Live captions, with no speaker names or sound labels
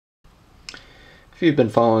If you've been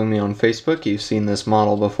following me on Facebook, you've seen this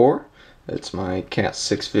model before. It's my Cat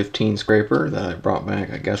 615 scraper that I brought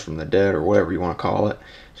back, I guess, from the dead or whatever you want to call it.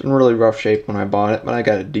 It's in really rough shape when I bought it, but I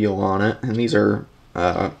got a deal on it. And these are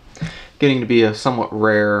getting to be a somewhat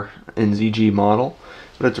rare NZG model,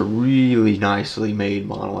 but it's a really nicely made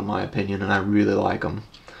model in my opinion, and I really like them.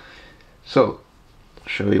 So,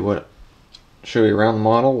 show you around the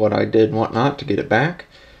model, what I did and whatnot to get it back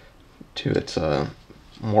to its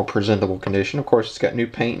more presentable condition. Of course, it's got new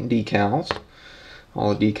paint and decals.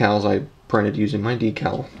 All the decals I printed using my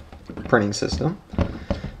decal printing system.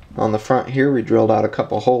 On the front here, we drilled out a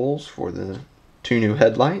couple holes for the two new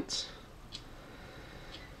headlights.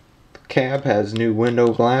 The cab has new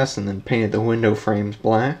window glass and then painted the window frames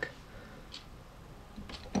black.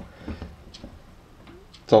 It's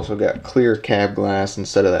also got clear cab glass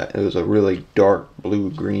instead of that. It was a really dark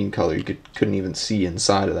blue-green color. You couldn't even see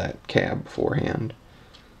inside of that cab beforehand.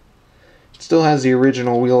 It still has the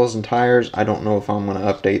original wheels and tires. I don't know if I'm going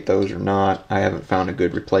to update those or not. I haven't found a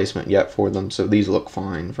good replacement yet for them, so these look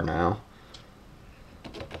fine for now.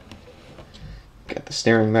 Got the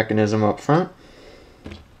steering mechanism up front.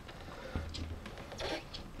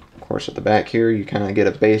 Of course, at the back here, you kind of get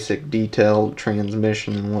a basic detailed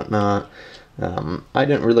transmission and whatnot. I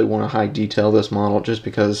didn't really want to high detail this model just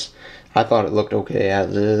because I thought it looked okay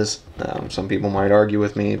as is. Some people might argue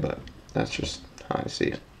with me, but that's just how I see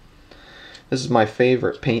it. This is my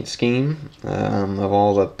favorite paint scheme of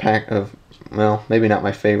all the well, maybe not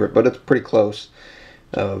my favorite, but it's pretty close,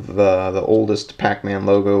 of the oldest Pac-Man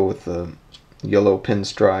logo with the yellow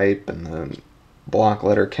pinstripe and the block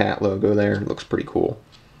letter cat logo there. It looks pretty cool.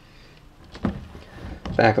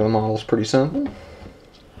 Back of the model is pretty simple.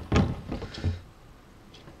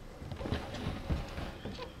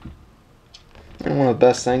 And one of the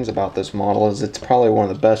best things about this model is it's probably one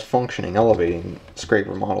of the best functioning elevating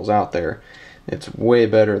scraper models out there. It's way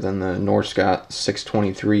better than the Northscott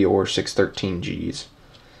 623 or 613Gs.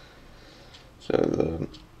 So the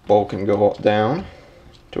bolt can go down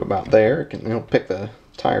to about there. It'll pick the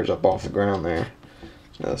tires up off the ground there.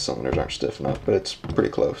 The cylinders aren't stiff enough, but it's pretty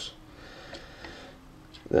close.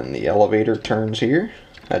 Then the elevator turns here.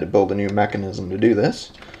 I had to build a new mechanism to do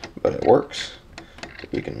this, but it works.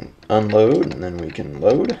 We can unload and then we can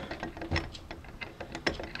load.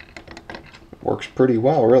 It works pretty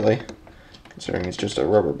well, really, considering it's just a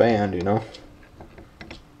rubber band, you know.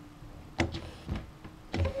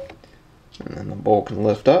 And then the bolt can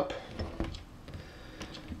lift up.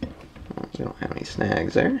 We don't have any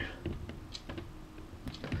snags there.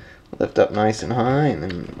 Lift up nice and high, and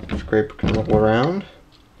then the scraper can roll around.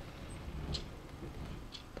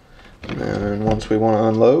 And then once we want to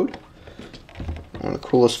unload, one of the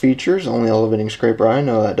coolest features, only elevating scraper I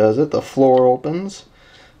know that does it, the floor opens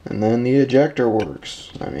and then the ejector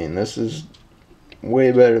works. I mean, this is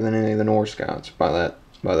way better than any of the Northscotts by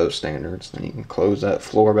those standards. Then you can close that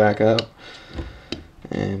floor back up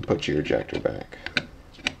and put your ejector back.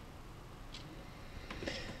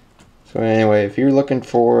 So anyway, if you're looking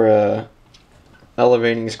for a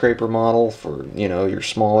elevating scraper model for, you know, your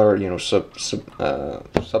smaller, you know,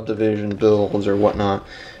 subdivision builds or whatnot,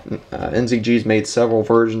 NZG's made several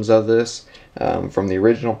versions of this, from the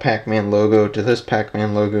original Pac-Man logo to this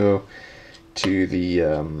Pac-Man logo to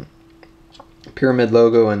the pyramid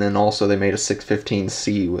logo, and then also they made a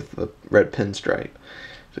 615C with the red pinstripe.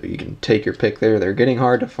 So you can take your pick there. They're getting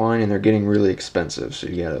hard to find and they're getting really expensive, so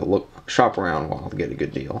you gotta shop around a while to get a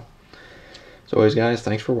good deal. So anyways guys,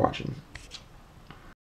 thanks for watching.